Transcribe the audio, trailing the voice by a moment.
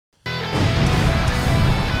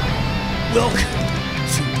Welcome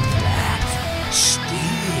to That Steel.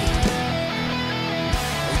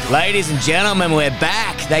 Ladies and gentlemen, we're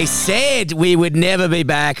back. They said we would never be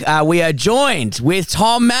back. We are joined with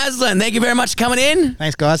Tom Maslin. Thank you very much for coming in.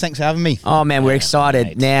 Thanks, guys. Thanks for having me. Oh, man, we're excited.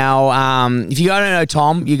 Mate. Now, if you don't know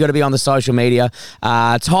Tom, you got to be on the social media.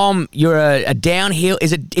 Tom, you're a downhill.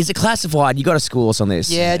 Is it classified? You got to school us on this.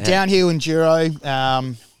 Yeah, downhill enduro.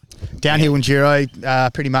 Downhill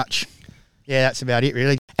enduro, pretty much. Yeah, that's about it,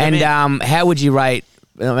 really. And how would you rate?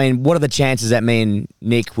 I mean, what are the chances that me and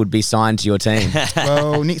Nick would be signed to your team?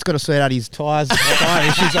 Well, Nick's got to sort out his tyre issues,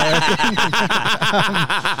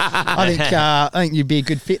 I think you'd be a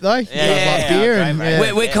good fit, though. You guys like beer. okay, and,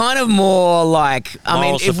 mate. We're kind of more like,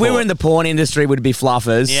 Moral if we support. were in the porn industry, we'd be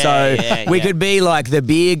fluffers. We could be like the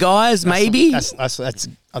beer guys, maybe. That's perfect.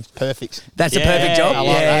 That's a perfect job. I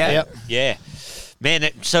like that, yep. Yeah. Man,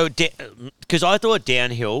 so, because I thought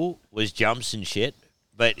downhill was jumps and shit,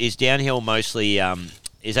 but is downhill mostly,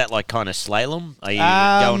 is that like kind of slalom? Are you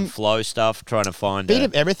going flow stuff, trying to find Bit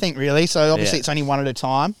of everything, really. So, obviously, it's only one at a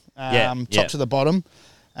time. Top to the bottom.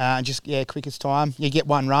 Quickest time. You get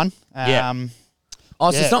one run. So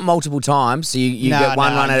it's not multiple times. So you get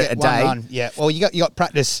one run a day. Run. Yeah. Well, you got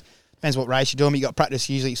practice. Depends what race you're doing, but you got practice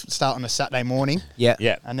usually start on a Saturday morning. Yeah.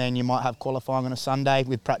 Yeah. And then you might have qualifying on a Sunday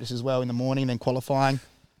with practice as well in the morning, then qualifying.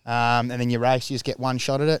 And then your race, you just get one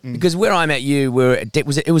shot at it. And Because where I met you, it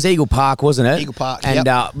was Eagle Park, wasn't it? Eagle Park, And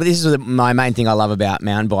yep. but this is my main thing I love about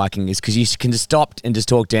mountain biking is because you can just stop and just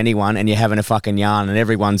talk to anyone and you're having a fucking yarn and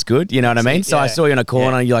everyone's good. You know what I mean? So I saw you in a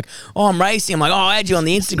corner and you're like, oh, I'm racing. I'm like, oh, I had you on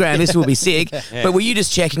the Instagram. This will be sick. But were you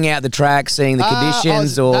just checking out the track, seeing the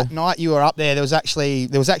conditions, or that night you were up there? There was actually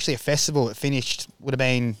a festival that finished. Would have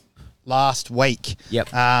been last week. Yep.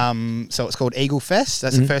 So it's called Eagle Fest.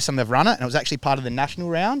 That's the first time they've run it, and it was actually part of the national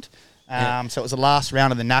round. So it was the last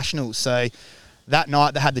round of the nationals. So that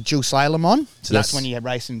night they had the dual slalom on. So that's when you're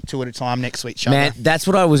racing two at a time next to each other. Man, that's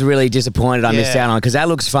what I was really disappointed I missed out on because that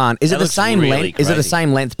looks fun. Is it the looks same really length? Is it the crazy.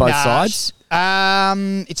 same length both sides?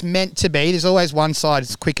 It's meant to be. There's always one side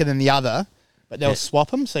that's quicker than the other, but they'll swap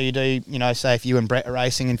them. So you do, say if you and Brett are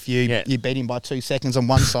racing and if you beat him by 2 seconds on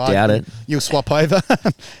one side, Doubt it. you'll swap over,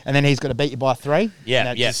 and then he's got to beat you by 3. Yeah,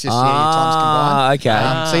 And yeah. It's just, your times combined.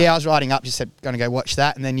 Okay. So yeah, I was riding up, just said, going to go watch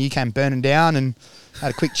that, and then you came burning down and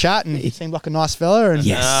had a quick chat, and he seemed like a nice fella. And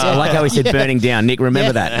Yes. I like how he said burning down. Nick,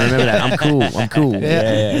 remember that. I remember that. I'm cool.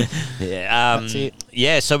 Yeah. That's it.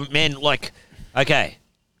 Yeah, so, man, like, okay.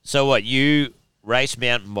 So what, you race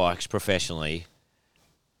mountain bikes professionally.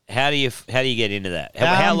 How do you get into that?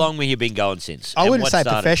 How long have you been going since? I And wouldn't what say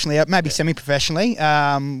started? professionally, maybe semi-professionally.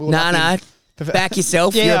 No. Back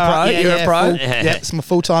yourself. You're a pro. You're a pro. Yeah, it's my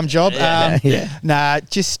full-time job.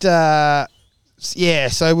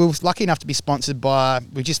 So we were lucky enough to be sponsored by,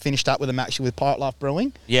 we just finished up with them actually with Pirate Life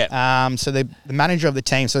Brewing. Yeah. So the manager of the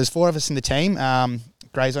team, so there's 4 of us in the team,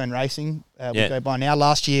 Greyzone Racing, we go by now.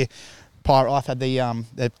 Last year, Pirate Life had the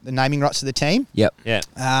naming rights to the team. Yep.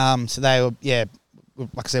 Yeah. So they were,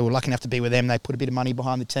 like I said, we're lucky enough to be with them. They put a bit of money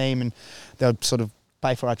behind the team and they'll sort of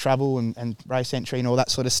pay for our travel and race entry and all that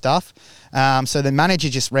sort of stuff. So the manager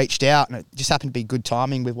just reached out and it just happened to be good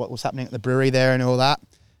timing with what was happening at the brewery there and all that.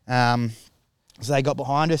 So they got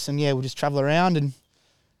behind us and we'll just travel around and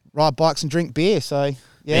ride bikes and drink beer. So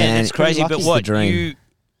Man, it's crazy. lucky. But what, the dream.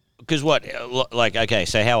 because what, like, okay,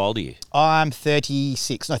 so how old are you? I'm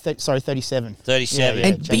 36. No, 37. 37.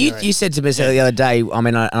 Yeah, But you said to me the other day, I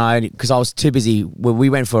mean, because I was too busy. We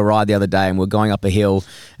went for a ride the other day and we're going up a hill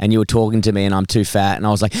and you were talking to me and I'm too fat and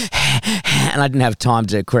I was like, and I didn't have time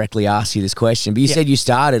to correctly ask you this question. But you said you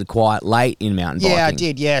started quite late in mountain biking. Yeah, I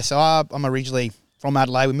did. Yeah, so I'm originally from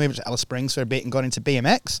Adelaide. We moved to Alice Springs for a bit and got into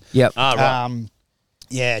BMX. Yep. Oh,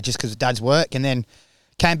 right. Just because of Dad's work, and then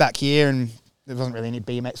came back here and there wasn't really any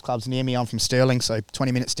BMX clubs near me. I'm from Stirling, so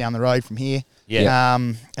 20 minutes down the road from here. Yeah.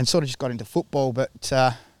 And sort of just got into football, but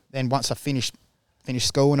then once I finished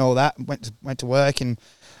school and all that, went to work, and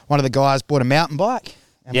one of the guys bought a mountain bike,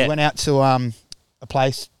 and we went out to a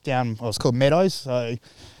place down. Well, it's called Meadows, so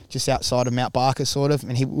just outside of Mount Barker, sort of.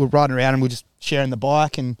 And we were riding around and we were just sharing the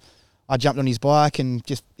bike, and I jumped on his bike and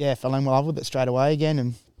just fell in love with it straight away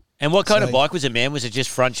again. And what kind of bike was it, man? Was it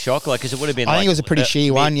just front shock? Like, because it would have been. I think it was a pretty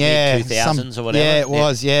shitty one, yeah. Mid-2000s or whatever. Yeah, it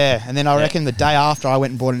was, yeah. And then I reckon the day after I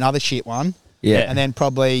went and bought another shit one. Yeah. And then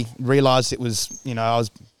probably realised it was, I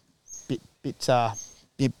was bit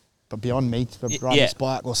beyond me for riding this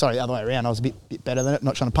bike. Well, sorry, the other way around. I was a bit better than it.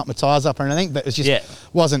 Not trying to pump my tyres up or anything, but it was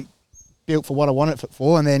just wasn't built for what I wanted it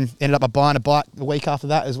for, and then ended up buying a bike the week after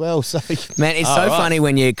that as well. So man, it's so funny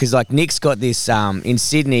when because like Nick's got this in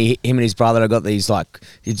Sydney, him and his brother have got these like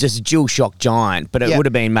it's just a dual shock giant, but it would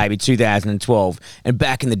have been maybe 2012, and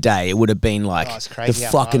back in the day it would have been like the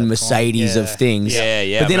fucking Mercedes of things.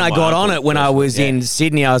 Yeah. But then I got on it when I was in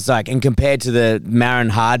Sydney. I was like, and compared to the Marin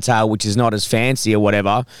Hardtail, which is not as fancy or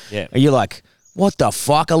whatever, you're like, what the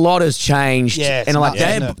fuck? A lot has changed. Yeah, and like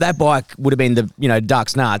that bike would have been the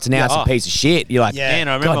duck's nuts. And now it's a piece of shit. You're like, man,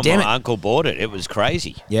 I remember my uncle bought it. It was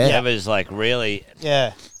crazy. Yeah. It was like really.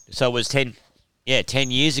 Yeah. So it was 10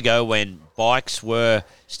 years ago when bikes were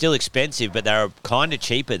still expensive, but they were kind of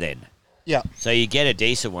cheaper then. Yeah. So you get a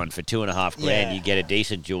decent one for $2,500. Yeah. You get a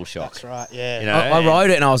decent dual shock. That's right. Yeah. You know, I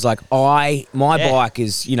rode it and I was like, my bike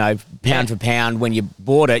is, pound for pound when you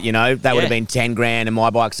bought it, that would have been 10 grand and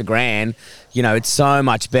my bike's $1,000. It's so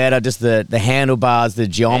much better. Just the handlebars, the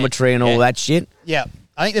geometry and all that shit. Yeah.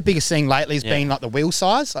 I think the biggest thing lately has been like the wheel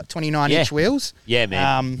size, like 29-inch wheels. Yeah,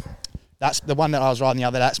 man. That's the one that I was riding the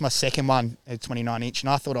other day. That's my second one, a 29-inch,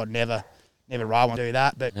 and I thought I'd never ride one to do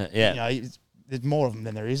that. But there's more of them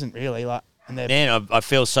than there isn't really. Like, and man, I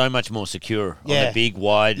feel so much more secure on the big,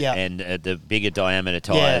 wide, and the bigger diameter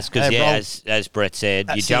tyres. Because as Brett said,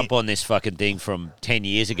 you jump on this fucking thing from 10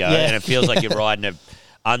 years ago, and it feels like you're riding a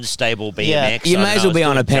unstable BMX. You may as well be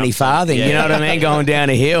on a penny farthing, you know what I mean, going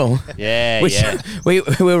down a hill. We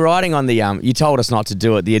were riding on the, you told us not to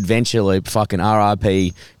do it, the Adventure Loop, fucking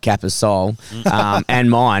RIP Kappa's soul,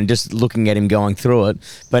 and mine, just looking at him going through it.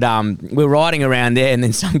 But we're riding around there, and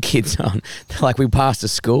then some kids like we passed a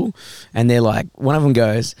school, and they're like, one of them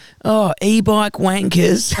goes, oh, e-bike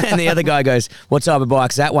wankers, and the other guy goes, what type of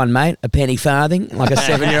bike's that one, mate? A penny farthing? Like a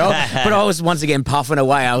 7-year-old? But I was once again puffing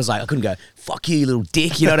away. I was like, I couldn't go, fuck you, little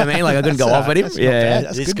dick. You know what I mean? Like I couldn't go off at him.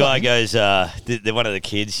 This guy goes, one of the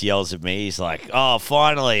kids yells at me. He's like, "Oh,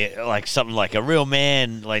 finally!" Like something like a real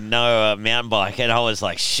man, like no mountain bike. And I was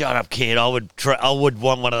like, "Shut up, kid! I would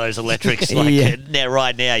want one of those electrics right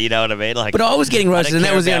now." You know what I mean? Like, but I was getting roasted, and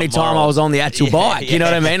that was the only time I was on the actual bike. You know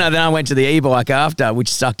what I mean? And then I went to the e-bike after, which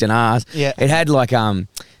sucked an ass. Yeah, it had like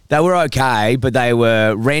they were okay, but they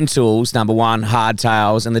were rentals. Number one,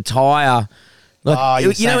 hardtails, and the tyre. Like,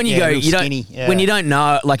 when you go, when you don't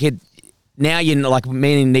know, like it. Now like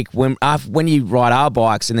me and Nick, when you ride our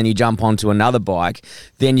bikes and then you jump onto another bike,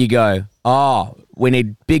 then you go, oh, we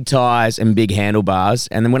need big tyres and big handlebars.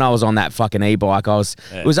 And then when I was on that fucking e-bike,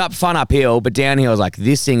 it was fun uphill, but downhill I was like,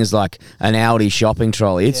 this thing is like an Audi shopping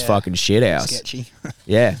trolley. It's fucking shit house. Sketchy.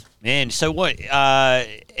 Yeah. Man, so what?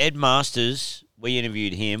 Ed Masters, we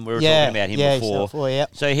interviewed him. We were talking about him before.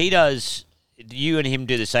 So he does. You and him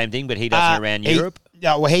do the same thing, but he does it around Europe.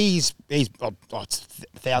 Yeah, well, he's it's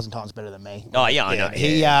 1,000 times better than me. Oh yeah, I know.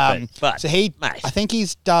 He but so he, mate. I think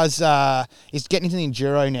he's getting into the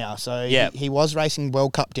enduro now. So he was racing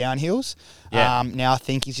World Cup downhills. Yeah. Now I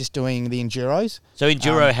think he's just doing the enduros. So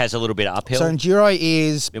enduro has a little bit of uphill. So enduro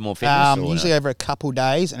is a bit more fitness, usually over a couple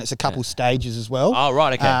days, and it's a couple stages as well. Oh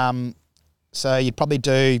right, okay. So you'd probably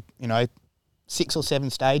do 6 or 7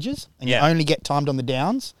 stages, and you only get timed on the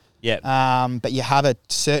downs. Yeah. But you have a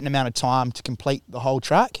certain amount of time to complete the whole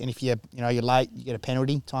track, and if you're late, you get a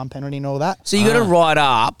time penalty, and all that. So you got to ride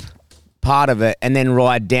up part of it and then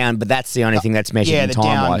ride down, but that's the only thing that's measured in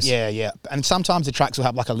time wise. Yeah. And sometimes the tracks will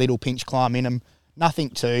have like a little pinch climb in them,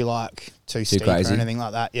 nothing too steep crazy or anything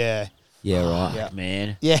like that. Yeah. Yeah, right. Yeah.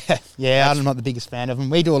 Man. Yeah. I'm not the biggest fan of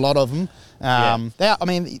them. We do a lot of them.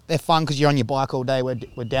 They're fun because you're on your bike all day.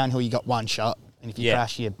 We're downhill. You got one shot. And if you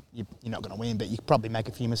crash, you're not going to win, but you probably make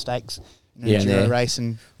a few mistakes in an enduro race.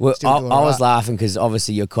 And I was laughing because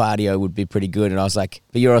obviously your cardio would be pretty good, and I was like,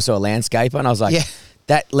 but you're also a landscaper, and I was like,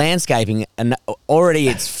 that landscaping, and already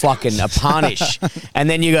it's fucking a punish. And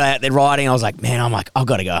then you go out there riding, I was like, man, I've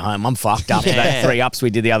got to go home. I'm fucked up. That 3 ups we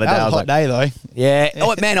did the other day. That was a hot day though. Yeah.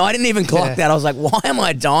 Oh man, I didn't even clock that. I was like, why am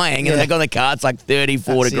I dying? And they got the car, it's like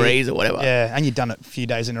 34 degrees or whatever. Yeah, and you'd done it a few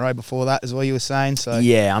days in a row before that as well, you were saying. So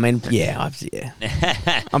yeah, I mean,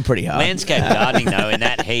 I'm pretty hard. Landscape gardening though, in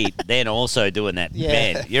that heat, then also doing that.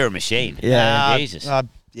 Man, you're a machine. Yeah. Jesus.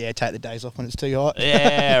 Take the days off when it's too hot.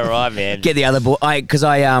 Yeah, right, man. Get the other boy. Because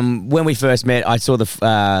when we first met, I saw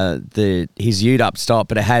his ute up stop,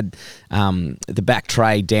 but it had the back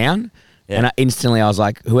tray down, and instantly I was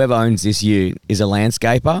like, whoever owns this ute is a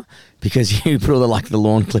landscaper, because you put all the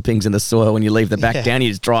lawn clippings in the soil when you leave the back down. You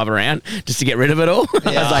just drive around just to get rid of it all.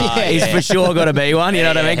 I was like, he's for sure got to be one. You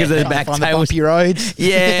know what I mean? Because the back tail was bumpy roads.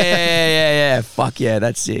 Yeah. Fuck yeah,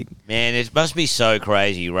 that's sick. Man, it must be so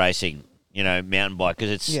crazy racing. Mountain bike,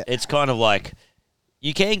 because it's kind of like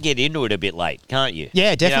you can get into it a bit late, can't you?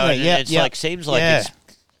 Yeah, definitely. It's seems like it's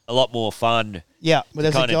a lot more fun Yeah, well,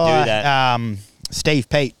 there's a kinda do guy, that. Steve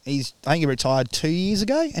Pete. I think he retired 2 years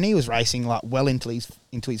ago, and he was racing like well into his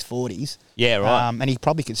 40s. Yeah, right. And he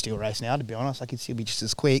probably could still race now. To be honest, like he'd still be just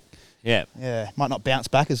as quick. Yeah. Yeah, might not bounce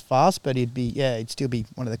back as fast, but he'd still be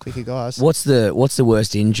one of the quicker guys. What's the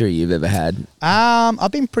worst injury you've ever had?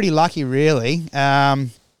 I've been pretty lucky, really. At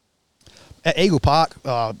Eagle Park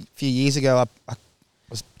a few years ago, I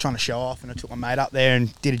was trying to show off, and I took my mate up there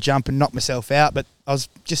and did a jump and knocked myself out. But I was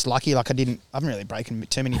just lucky, like I haven't really broken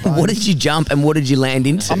too many bones. What did you jump and what did you land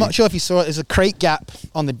into? I'm not sure if you saw it. There's a creek gap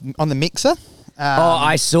on the mixer.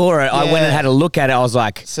 I saw it. I went and had a look at it. I was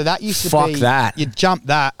like, so that used to fuck be, that. You'd jump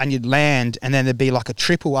that and you'd land, and then there'd be like a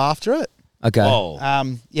triple after it. Okay.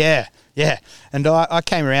 Whoa. Yeah. And I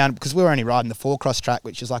came around because we were only riding the 4-cross track,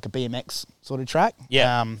 which is like a BMX sort of track.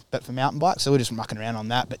 Yeah. But for mountain bikes, so we're just mucking around on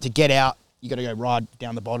that. But to get out, you got to go ride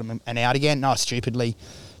down the bottom and out again. No, I stupidly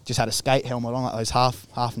just had a skate helmet on, like those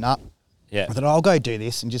half nut. Yeah. I thought, I'll go do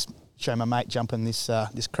this and just show my mate jumping this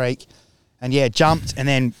creek. And yeah, jumped, and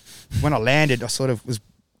then when I landed, I sort of was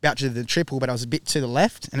about to do the triple, but I was a bit to the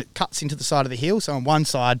left, and it cuts into the side of the hill. So on one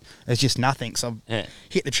side, there's just nothing. So I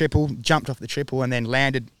hit the triple, jumped off the triple, and then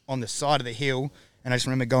landed on the side of the hill. And I just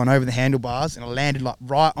remember going over the handlebars, and I landed like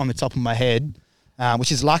right on the top of my head,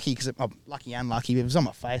 which is lucky because lucky and unlucky. If it was on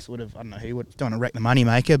my face, I don't know who would, don't want to wreck the money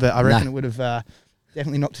maker, but I reckon it would have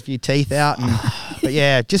definitely knocked a few teeth out. But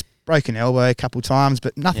yeah, just broken elbow a couple times,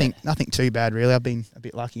 but nothing too bad really. I've been a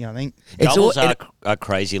bit lucky, I think. Doubles are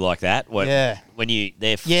crazy like that. When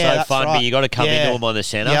they're so fun, right. but you got to come into them on the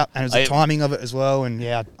centre. Yeah, and there's the timing of it as well. And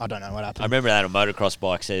I don't know what happened. I remember that on motocross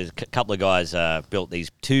bikes. There's a couple of guys built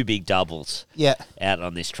these 2 big doubles. Out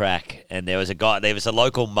on this track, and there was a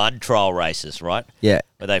local mud trial races, right? Yeah.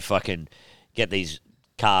 Where they fucking get these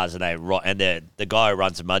cars and the guy who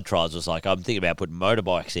runs the mud trials was like, I'm thinking about putting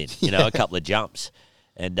motorbikes in, a couple of jumps.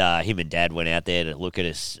 And him and Dad went out there to look at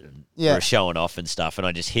us. We were showing off and stuff. And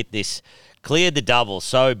I just hit this, cleared the double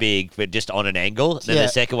so big, but just on an angle. Then the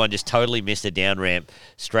second one just totally missed a down ramp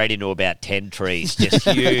straight into about 10 trees. Just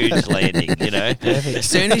huge landing, As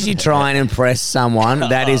soon as you try and impress someone,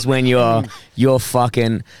 that is when you're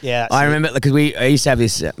fucking. Yeah. I remember because I used to have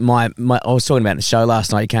this. I was talking about the show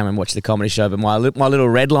last night. You came and watched the comedy show, but my little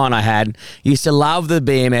red line I had used to love the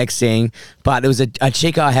BMX thing. But there was a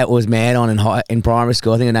chick I had was mad on in primary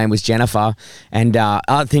school. I think her name was Jennifer. And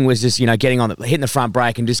other thing was just hitting the front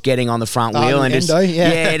brake and just getting on the front wheel and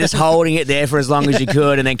just holding it there for as long as you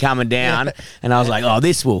could and then coming down. And I was like, oh,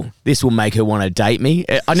 this will make her want to date me.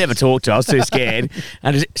 I never talked to her. I was too scared.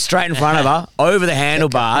 And just straight in front of her, over the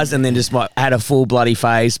handlebars, and then just had a full bloody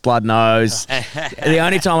face, blood nose. The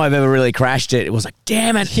only time I've ever really crashed it was like,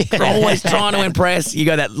 damn it, you're always trying to impress. You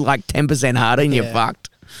go that like 10% harder and you're fucked.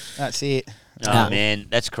 That's it. Oh, man,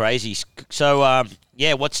 that's crazy. So,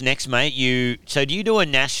 what's next, mate? Do you do a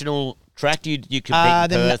national track? You compete in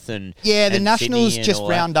Perth and the nationals Sydney just and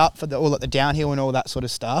round up for all at the downhill and all that sort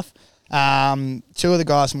of stuff. 2 of the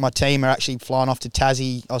guys from my team are actually flying off to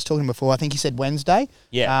Tassie. I was talking before. I think he said Wednesday.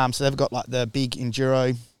 Yeah. So they've got like the big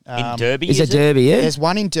enduro. In Derby, is it Derby? Yeah. There's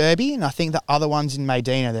one in Derby, and I think the other one's in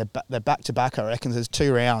Medina. They're back to back. I reckon there's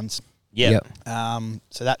 2 rounds. Yeah.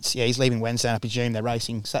 So that's he's leaving Wednesday, and I presume they're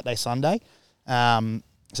racing Saturday, Sunday.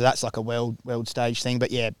 So that's like a world stage thing.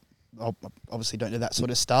 But I obviously don't do that sort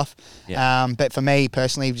of stuff. Yeah. But for me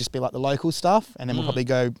personally, it would just be like the local stuff, and then we'll probably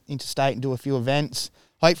go interstate and do a few events.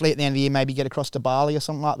 Hopefully at the end of the year, maybe get across to Bali or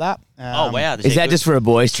something like that. Oh, wow. Is that just for a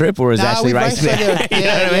boys' trip or is it actually racing there?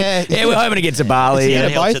 Yeah, we're hoping to get to Bali.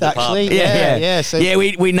 Yeah, both actually. Yeah. So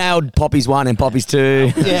we nailed Poppy's 1 and Poppy's 2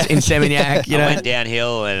 in Seminyak. I went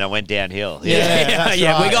downhill and I went downhill.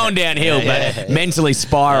 Yeah, we're going downhill, but mentally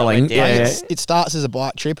spiraling. It starts as a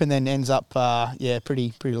bike trip and then ends up,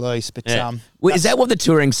 pretty loose. But is that what the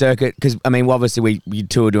touring circuit? Because obviously you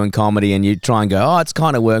tour doing comedy and you try and go, it's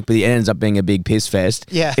kind of work, but it ends up being a big piss fest.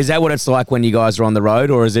 Yeah. Is that what it's like when you guys are on the road,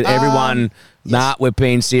 or is it everyone? Nah, we're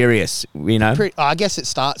being serious. I guess it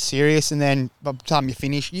starts serious, and then by the time you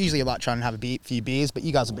finish, usually you like trying to have a few beers, but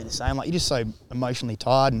you guys will be the same. Like you're just so emotionally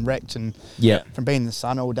tired and wrecked, and from being in the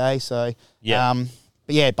sun all day. So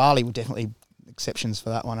Bali will definitely exceptions for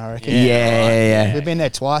that one, I reckon. Yeah. We've been there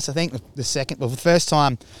twice. I think the first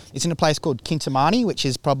time it's in a place called Kintamani, which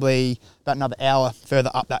is probably about another hour further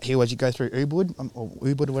up that hill as you go through Ubud or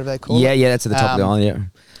whatever they call it. Yeah, that's at the top of the island.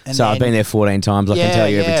 Yeah. So I've been there 14 times. I can tell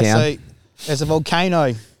you every town. So there's a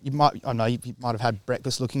volcano. You might have had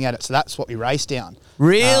breakfast looking at it. So that's what we race down.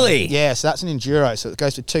 Really? So that's an enduro. So it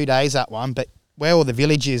goes for 2 days, that one. But where all the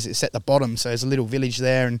village is, it's at the bottom. So there's a little village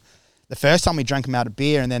there, and the first time we drank them out of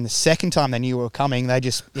beer, and then the second time they knew we were coming, they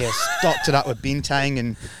just stocked it up with bintang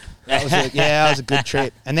and That was a good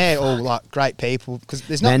trip, and they're all like great people because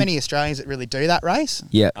there's not many Australians that really do that race.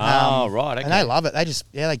 Yeah. Right. Okay. And they love it. They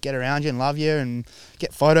just they get around you and love you and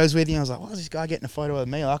get photos with you. I was like, why is this guy getting a photo with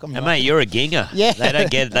me? Like, And mate, you're a ginger. Yeah. They don't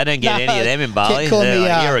get any of them in Bali. Call me,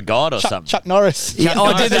 You're a god or something. Chuck Norris. Yeah,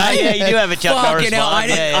 Did they? Yeah, you do have a Chuck Norris. Fucking hell,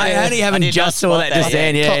 I only haven't just saw that just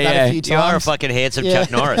then. Yeah. You are a fucking handsome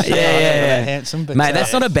Chuck Norris. Yeah. Handsome, but, Mate,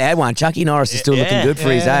 that's not a bad one. Chucky Norris is still looking good for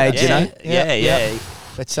his age, you know? Yeah.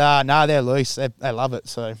 But no, they're loose. They love it.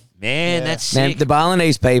 So Man, that's Man, sick. the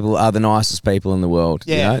Balinese people are the nicest people in the world.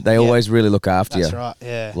 Yeah, You know? They always really look after that's you. right.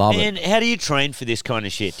 Yeah. Love And it. how do you train for this kind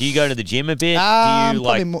of shit? Do you go to the gym a bit?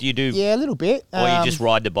 Probably Do you do? Yeah, a little bit. Or you just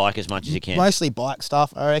ride the bike as much as you can? Mostly bike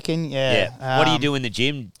stuff, I reckon. Yeah. What do you do in the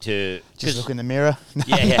gym to? Just look in the mirror.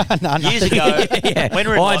 Yeah. No. Years ago, when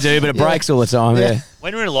we were in I do, but it breaks all the time. Yeah. Yeah.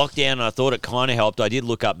 When we were in lockdown, I thought it kind of helped. I did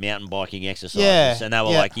look up mountain biking exercises, Yeah, and they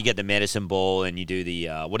were yeah. like, you get the medicine ball, and you do the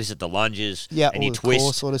the lunges, Yeah, and all you the twist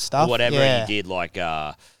core sort of stuff. or whatever, Yeah. and you did like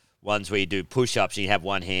ones where you do push-ups, and you have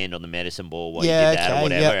one hand on the medicine ball while Yeah, you did that or okay,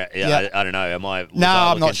 whatever. yep, Yeah, yep. I don't know. Am I? No,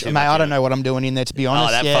 I'm not sure, sure, mate. I don't know what I'm doing in there, to be honest.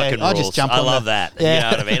 Oh, that yeah, fucking I rules. just jump I on love the, that. Yeah. You know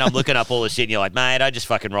what I mean? I'm looking up all the shit, and you're like, mate, I just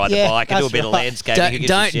fucking ride the Yeah, bike. I do a that's bit of right. landscaping. Who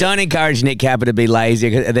gives a shit? Don't encourage Nick Capper to be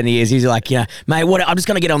lazier than he is. He's like, mate, what? I'm just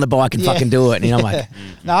going to get on the bike and fucking do it. And I'm like,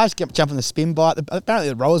 No, I just jump on the spin bike. Apparently,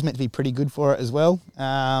 the roller's meant to be pretty good for it as well.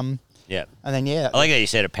 Yeah. And then I like how you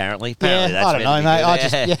said apparently. yeah, Apparently, that's I don't know, mate. I meant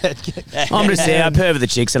to be just good. I'm just there. I perv the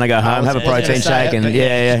chicks and I go home, have a I was gonna protein say shake, it, and but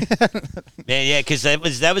yeah. Man, yeah, because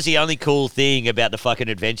that was the only cool thing about the fucking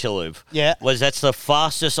adventure loop. Yeah. Was that's the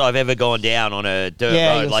fastest I've ever gone down on a dirt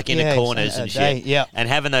Yeah, road, like in the corners and shit. Yeah. And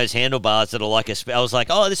having those handlebars that are like I was like,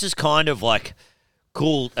 oh, this is kind of like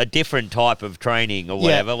cool, a different type of training or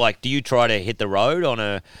whatever. Like, do you try to hit the road on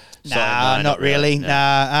a? Nah, not really. No.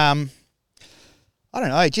 Nah. I don't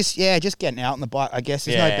know. Just getting out on the bike. I guess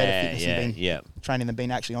there's no better fitness than training than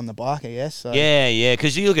being actually on the bike. I guess. So. Yeah.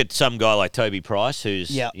 Because you look at some guy like Toby Price, who's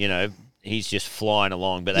Yep. he's just flying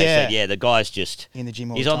along. But they said, the guy's just in the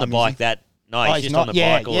gym. he's all on the time, bike is he? that. No, Oh, he's he's just on not- the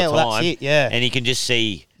bike all the time. well, that's it, yeah. And he can just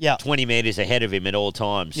see Yeah. 20 metres ahead of him at all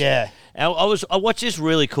times. Yeah. And I watched this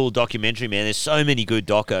really cool documentary, man. There's so many good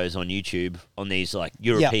docos on YouTube on these like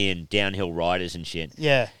European downhill riders and shit.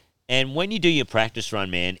 Yeah. And when you do your practice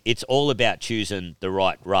run, man, it's all about choosing the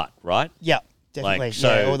right rut, right? Yeah. Definitely. Like,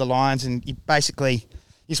 so- all the lines, and you basically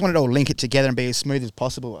just want it all link it together and be as smooth as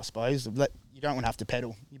possible. I suppose. You don't want to have to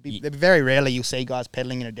pedal. Very rarely you'll see guys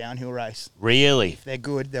pedaling in a downhill race. Really? If they're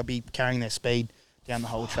good, they'll be carrying their speed down the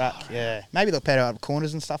whole track. Yeah. Maybe they'll pedal out of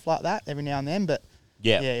corners and stuff like that every now and then, but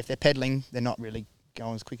if they're pedaling, they're not really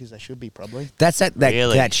going as quick as they should be, probably. That's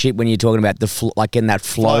Really? that shit when you're talking about the like in that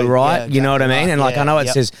flow, Flow, right? yeah, You know what I exactly mean? And right, like I know it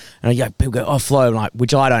says, and people go, flow, and like,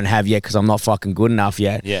 which I don't have yet because I'm not fucking good enough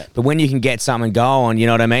yet. Yeah. But when you can get something going, you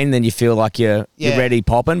know what I mean? Then you feel like you're ready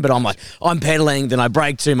popping. But I'm like, I'm pedaling, then I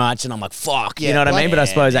brake too much, and I'm like, fuck. You know what I mean? But I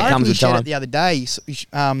suppose that comes with shared time. it the other day.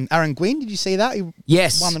 Aaron Gwynn, did you see that? He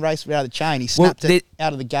Yes. won the race without the chain. He snapped it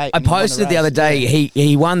out of the gate. I and won posted the race. other day. Yeah.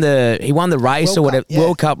 He won the race World or whatever Cup, yeah.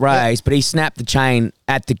 World Cup Yeah. race, but he snapped the chain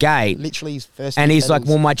at the gate. Literally his first. And few he's like, pedals.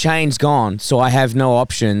 well, my chain's gone, so I have no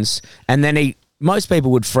options. And then most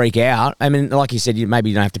people would freak out. I mean, like you said, maybe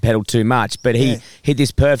you don't have to pedal too much, but he hit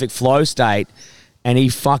this perfect flow state, and he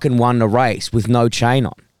fucking won the race with no chain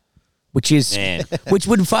on, which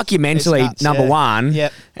would fuck you mentally, nuts, number yeah. one.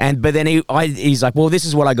 Yep. But then he's like, well, this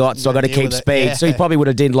is what I got, so I got to deal keep with it, speed. yeah. So he probably would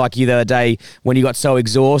have did like you the other day when you got so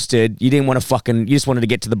exhausted, you didn't want to you just wanted to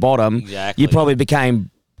get to the bottom. Exactly. You probably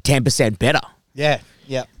became 10% better. Yeah.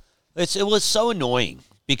 It was so annoying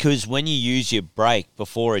because when you use your brake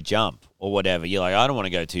before a jump or whatever, you're like, I don't want to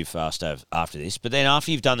go too fast after this. But then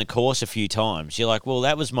after you've done the course a few times, you're like, well,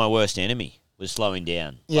 that was my worst enemy, was slowing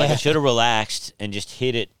down. Yeah. Like I should have relaxed and just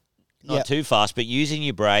hit it not too fast, but using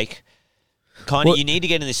your brake, you need to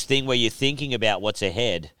get in this thing where you're thinking about what's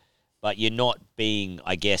ahead, but you're not being,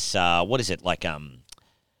 I guess,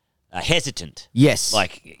 hesitant. Yes.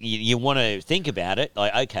 Like you want to think about it,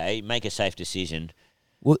 like, okay, make a safe decision.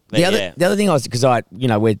 Well, But the other thing was because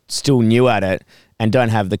we're still new at it and don't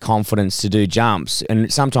have the confidence to do jumps.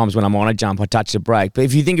 And sometimes when I'm on a jump, I touch the brake. But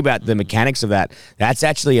if you think about the mechanics of that, that's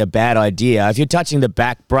actually a bad idea. If you're touching the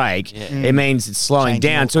back brake, it means it's slowing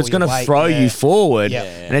Changing down. So all it's going your to weight, throw you forward, Yeah.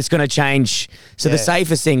 and it's going to change. So the Yeah.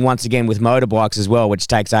 safest thing, once again, with motorbikes as well, which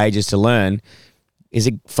takes ages to learn, is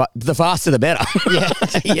the faster the better.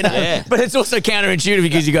 Yeah. But it's also counterintuitive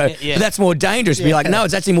because you go, Yeah. but that's more dangerous. Be like, no,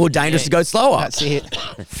 it's actually more dangerous to go slower. That's it.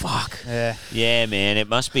 Fuck. Yeah. Yeah, man, it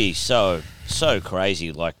must be so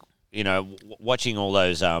crazy. Like, watching all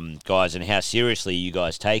those guys and how seriously you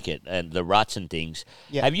guys take it and the ruts and things.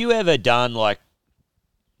 Yeah. Have you ever done like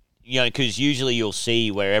because usually you'll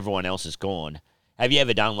see where everyone else has gone. Have you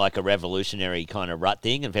ever done like a revolutionary kind of rut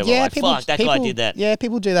thing? And people are like, fuck, that guy did that. Yeah,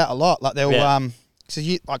 people do that a lot. Like they'll,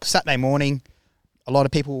 like Saturday morning, a lot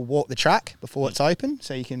of people will walk the track before it's open.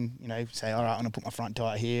 So you can, say, all right, I'm going to put my front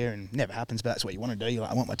tyre here. And it never happens, but that's what you want to do. You're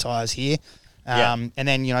like, I want my tyres here. And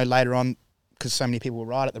then, later on, because so many people will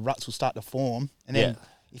ride it, the ruts will start to form. And then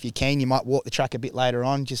if you're keen, you might walk the track a bit later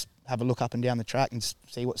on, just have a look up and down the track and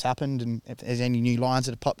see what's happened and if there's any new lines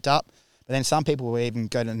that have popped up. But then some people will even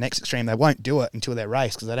go to the next extreme. They won't do it until they're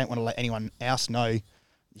raced because they don't want to let anyone else know. You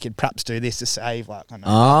could perhaps do this to save, like, I don't know,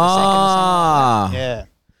 half a second or something like that. Yeah.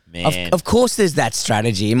 Man. Of course there's that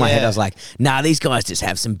strategy. In my head I was like, nah, these guys just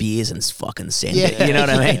have some beers and fucking send it. You know what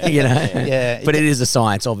I mean? Yeah. But it is a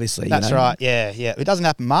science, obviously. That's right. Yeah. It doesn't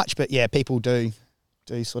happen much, but people do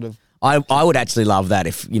sort of. I would actually love that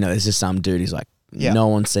if, there's just some dude who's like, no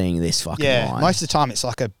one's seeing this fucking line. Most of the time it's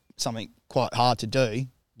like something quite hard to do.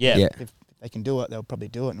 Yeah. If they can do it, they'll probably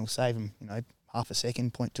do it and it'll save them, half a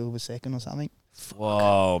second, 0.2 of a second or something.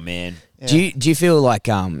 Whoa, man. Yeah. Do you feel like,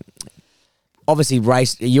 obviously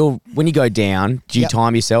when you go down, do you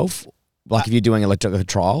time yourself? Like if you're doing a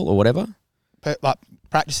trial or whatever? Like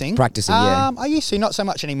practicing? Practicing, yeah. I used to, not so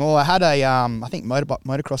much anymore. I had I think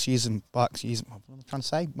motocross using bikes what am I trying to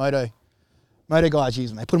say? Moto guys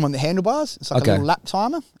use them. They put them on the handlebars. It's like a little lap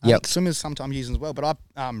timer. I think swimmers sometimes use them as well, but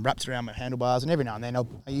I've wrapped it around my handlebars and every now and then I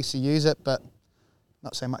used to use it, but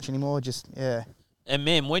not so much anymore. Just, And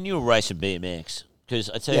man, when you were racing BMX, because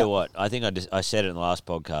I tell you what, I think I said it in the last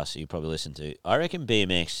podcast, so you probably listened to. I reckon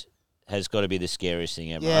BMX has got to be the scariest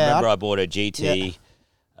thing ever. I remember I bought a GT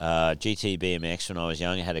BMX when I was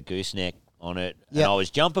young. It had a gooseneck on it, and I was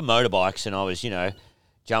jumping motorbikes, and I was,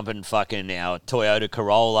 jumping fucking our Toyota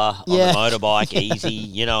Corolla on the motorbike, easy,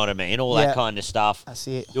 you know what I mean? All that kind of stuff. I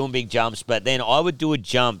see it. Doing big jumps, but then I would do a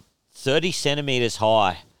jump 30 centimetres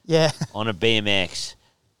high on a BMX.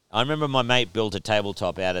 I remember my mate built a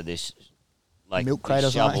tabletop out of this milk crate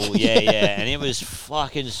or shovel. something. And it was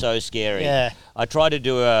fucking so scary. Yeah. I tried to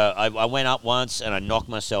do I went up once and I knocked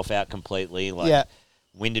myself out completely,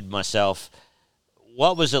 winded myself.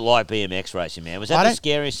 What was it like BMX racing, man? Was that the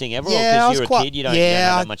scariest thing ever? Yeah, because you're a kid, you don't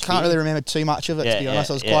have that much I can't really remember too much of it, to be honest.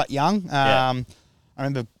 I was quite young. I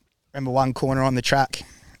remember one corner on the track.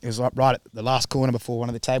 It was like right at the last corner before one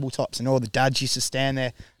of the tabletops, and all the dads used to stand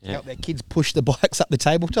there to help their kids push the bikes up the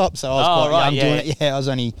tabletop. So I was quite young doing it. Yeah, I was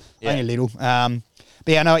only little. But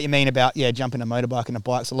I know what you mean about jumping a motorbike and a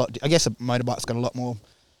bike's a lot. I guess a motorbike's got a lot more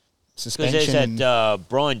suspension. Because there's that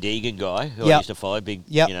Brian Deegan guy who I used to follow, big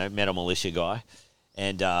metal militia guy.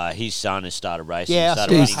 And his son has started racing. Yeah,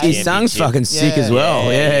 his son's fucking sick as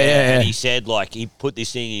well. Yeah. And he said, he put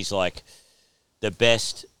this thing, he's like, the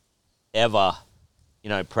best ever,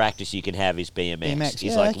 practice you can have is BMX.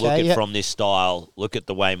 He's look at from this style, look at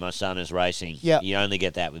the way my son is racing. Yeah. You only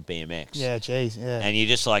get that with BMX. Yeah, geez, yeah. And you're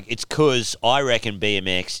just like, it's because I reckon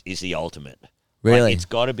BMX is the ultimate. Really? It's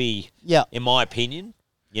got to be, in my opinion.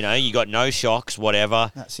 You got no shocks, whatever.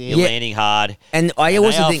 That's it. You're landing hard. And I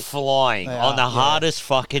also think flying on the hardest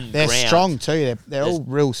fucking they're ground. They're strong too. They're all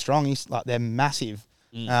real strong. They're massive.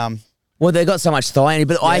 Well, they've got so much thigh in it,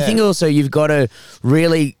 but I think also you've got to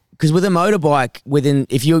really, because with a motorbike,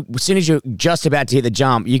 as soon as you're just about to hit the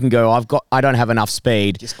jump, you can go, I don't have enough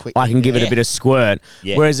speed. Just quickly, I can give it a bit of squirt.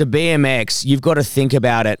 Yeah. Whereas a BMX, you've got to think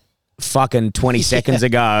about it fucking 20 seconds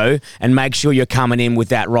ago and make sure you're coming in with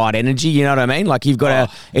that right energy, you know what I mean? Like you've got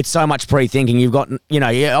to, it's so much pre-thinking. You've got,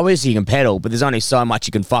 obviously you can pedal, but there's only so much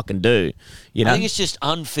you can fucking do, I think it's just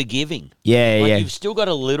unforgiving. Yeah. You've still got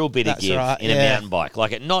a little bit of give in a mountain bike.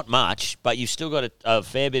 Not much, but you've still got a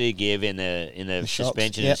fair bit of give in the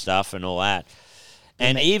suspension and stuff and all that.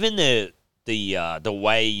 And even the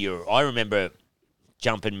way I remember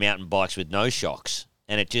jumping mountain bikes with no shocks.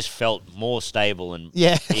 And it just felt more stable and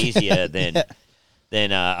easier than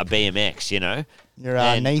a BMX,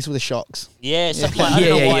 Your knees with the shocks. Yeah, something like, I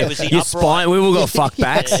don't know why it was the your upright. Spine, we all got fuck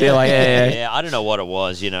backs. I don't know what it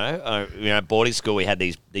was, boarding school we had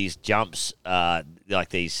these jumps, like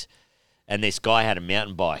these, and this guy had a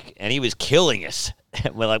mountain bike, and he was killing us.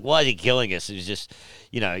 We're like, why is he killing us? It was just,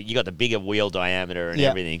 you got the bigger wheel diameter and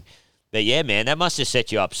everything. But yeah, man, that must have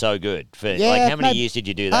set you up so good. For how many years did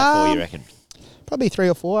you do that for, you reckon? Probably 3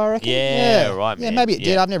 or 4, I reckon. Yeah, right, man. Yeah, maybe it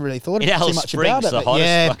did. I've never really thought too much about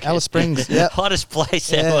it. Alice Springs, hottest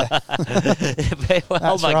place ever.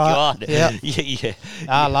 Oh my God. Yeah.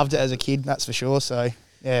 I loved it as a kid, that's for sure. So,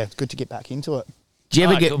 it's good to get back into it. Do you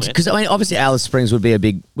ever get, because obviously Alice Springs was a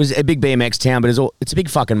big BMX town, but it's a big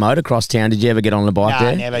fucking motocross town. Did you ever get on the bike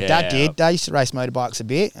there? Never. Dad did. Dad used to race motorbikes a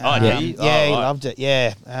bit. Did he? He loved it.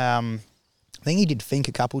 Yeah. I think he did Fink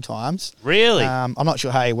a couple times. Really? I'm not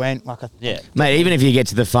sure how he went. Mate, even if you get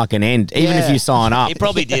to the fucking end, even if you sign up. He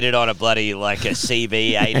probably did it on a bloody, like, a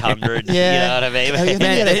CB 800. You know what I mean?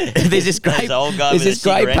 Man, there's this great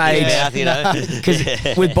page.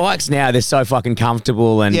 Because with bikes now, they're so fucking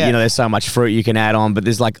comfortable and, there's so much fruit you can add on. But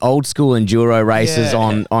there's, like, old school enduro races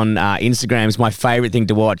on Instagram is my favourite thing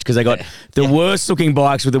to watch because they got the worst looking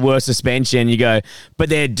bikes with the worst suspension. You go, but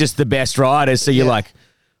they're just the best riders. So you're like,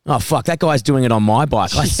 oh, fuck, that guy's doing it on my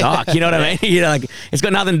bike. I suck. You know what I mean? Like, it's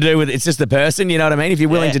got nothing to do with it. It's just the person. You know what I mean? If you're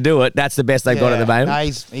willing to do it, that's the best they've got at the moment. No,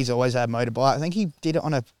 he's always had a motorbike. I think he did it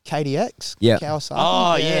on a KDX. Yeah. Kawasaki.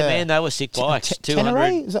 Oh, yeah, man. They were sick bikes.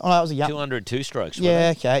 200. That was a 200 two-strokes.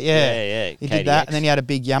 Yeah, okay. Yeah. He did that. And then he had a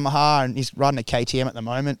big Yamaha and he's riding a KTM at the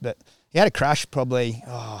moment. But he had a crash probably,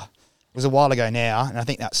 it was a while ago now. And I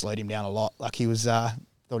think that slowed him down a lot. Like he was...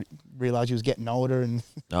 realised he was getting older and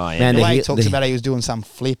Man, the way he talks about it, he was doing some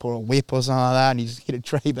flip or a whip or something like that and he just hit a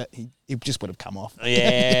tree but he just would have come off.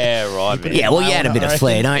 Yeah, right. Yeah, well, you had a bit of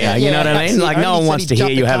flair, don't you? You know what I mean? Like, no one wants to hear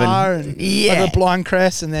you having... over a blind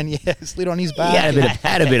crest and then, slid on his back.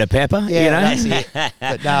 Had a bit of pepper, you know? That's it.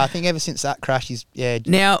 But no, I think ever since that crash, he's...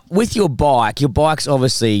 Now, with your bike's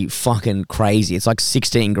obviously fucking crazy. It's like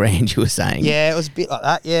 16 grand, you were saying. Yeah, it was a bit like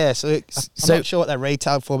that, yeah. So I'm not sure what they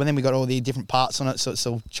retailed for, but then we got all the different parts on it, so it's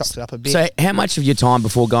all chopped it up a bit. So how much of your time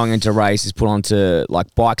before going into race is put onto,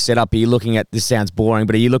 like, bike setup? Are you looking at... This sounds boring,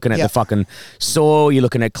 but are you looking at the fucking soil? You're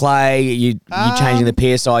looking at clay? You changing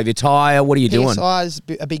the PSI of your tyre? What are you doing? PSI is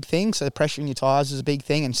a big thing, so the pressure in your tyres is a big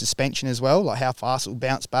thing, and suspension as well, like how fast it will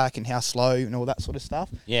bounce back and how slow and all that sort of stuff.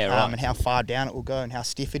 Yeah, right. And how far down it will go and how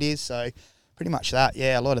stiff it is. So pretty much that,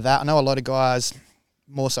 a lot of that. I know a lot of guys,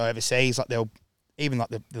 more so overseas, like they'll, even like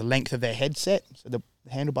the length of their headset, so the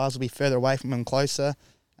handlebars will be further away from them, closer.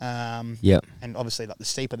 And obviously, like the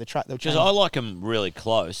steeper the track, they'll change. Because I like them really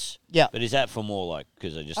close. Yeah. But is that for more like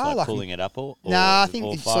because they're just pulling it up or I think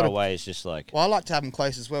or it's far sort of, away is just like. Well, I like to have them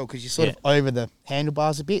close as well because you're sort of over the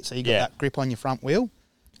handlebars a bit, so you got that grip on your front wheel.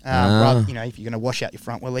 Rather, if you're going to wash out your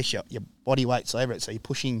front wheel, at least your body weight's over it, so you're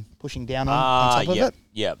pushing down on top of it.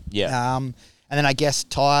 Yeah. And then I guess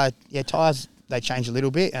tyres they change a little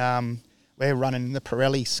bit. We're running the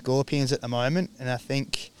Pirelli Scorpions at the moment, and I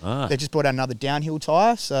think they just brought out another downhill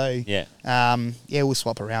tyre. So we'll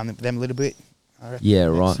swap around them a little bit.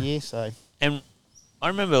 Next year, so. And I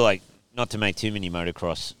remember, like, not to make too many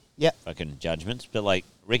motocross fucking judgments, but like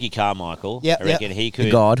Ricky Carmichael, I reckon he could.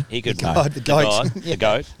 The God. He could. The goat. The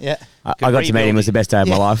goat. Yeah. I got to meet him. It was the best day of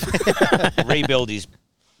my life. Rebuild his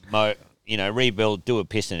do a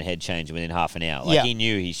piston and head change within half an hour. Like he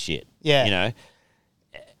knew his shit. Yeah.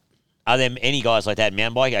 Are there any guys like that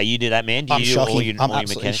mountain bike? Are you do that, man? I'm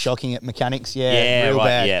absolutely shocking at mechanics. Yeah, real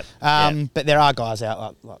right. bad. But there are guys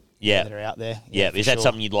out that are out there. Yeah, is that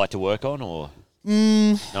something you'd like to work on or?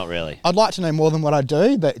 Not really. I'd like to know more than what I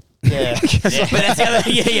do, but yeah. But that's the other,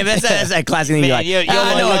 that's that classic thing. Man, you're my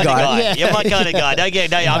kind of guy. You're my kind of guy.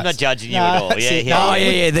 I'm not judging you at all.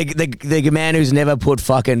 The man who's never put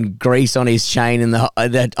fucking grease on his chain in the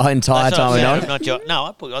entire time.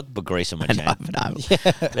 I put grease on my chain.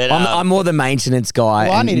 I'm more the maintenance guy,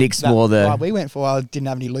 and Nick's more the. We went for. I didn't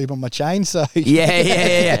have any lube on my chain, so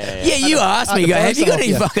yeah. You asked me, have you got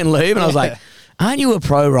any fucking lube? And I was like, aren't you a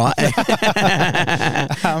pro rider?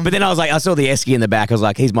 But then I was like, I saw the Esky in the back. I was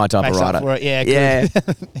like, he's my type of rider. For it. Yeah.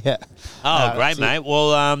 Yeah. Oh, great, mate.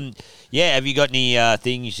 Well, have you got any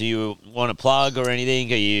things you want to plug or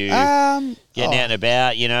anything? Are you getting out and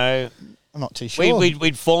about, I'm not too sure.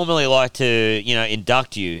 We'd formally like to,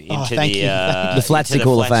 induct you into the Flat Stick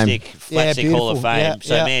Hall of Fame. Flat Stick Hall of Fame.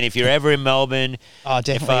 So, man, if you're ever in Melbourne,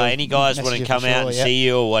 if any guys want to come out and see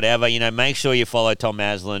you or whatever, make sure you follow Tom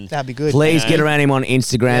Maslin. That'd be good. Please get around him on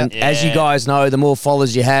Instagram. Yeah. As you guys know, the more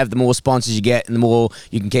followers you have, the more sponsors you get, and the more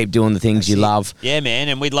you can keep doing the things you love. Yeah, man.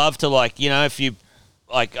 And we'd love to, if you...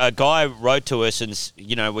 Like, a guy wrote to us and,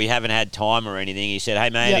 we haven't had time or anything. He said, hey,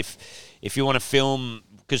 mate, if you want to film...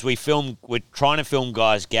 Because we're trying to film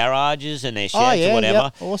guys' garages and their sheds or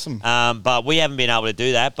whatever. Yeah. Awesome. But we haven't been able to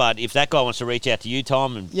do that. But if that guy wants to reach out to you,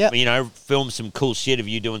 Tom, and film some cool shit of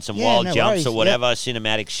you doing some wild jumps or whatever,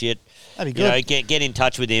 cinematic shit, that'd be good. Get in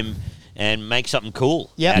touch with him and make something cool.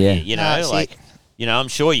 Yeah. You know, You know, I'm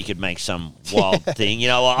sure you could make some wild thing. You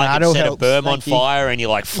know, I could it'll set help. a berm on Thank you. fire and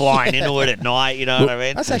you're like flying into it at night. You know what I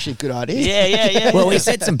mean? That's actually a good idea. Yeah. Well, we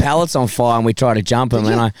set some pallets on fire and we tried to jump them,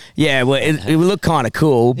 and it looked kind of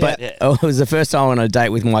cool. But it was the first time I went on a date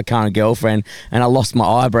with my current girlfriend, and I lost my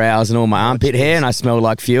eyebrows and all my armpit hair, and I smelled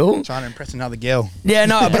like fuel. Trying to impress another girl. Yeah,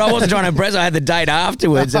 no, but I wasn't trying to impress her. I had the date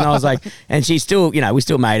afterwards, and I was like, and she still, you know, we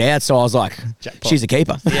still made out. So I was like, Jackpot. she's a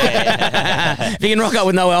keeper. Yeah. If you can rock up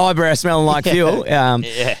with no eyebrow smelling like fuel.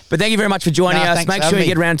 But thank you very much for joining us. thanks Make for sure you having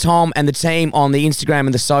get me. around Tom and the team on the Instagram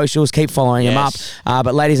and the socials. Keep following them up. Yes.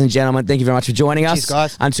 But ladies and gentlemen, thank you very much for joining us. Cheers,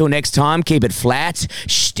 guys. Until next time, keep it flat.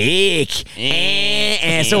 Stick.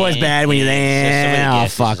 It's always bad when you're there. Oh,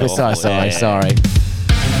 Yes, fuck. We're it's so awful. sorry. Yeah. Sorry.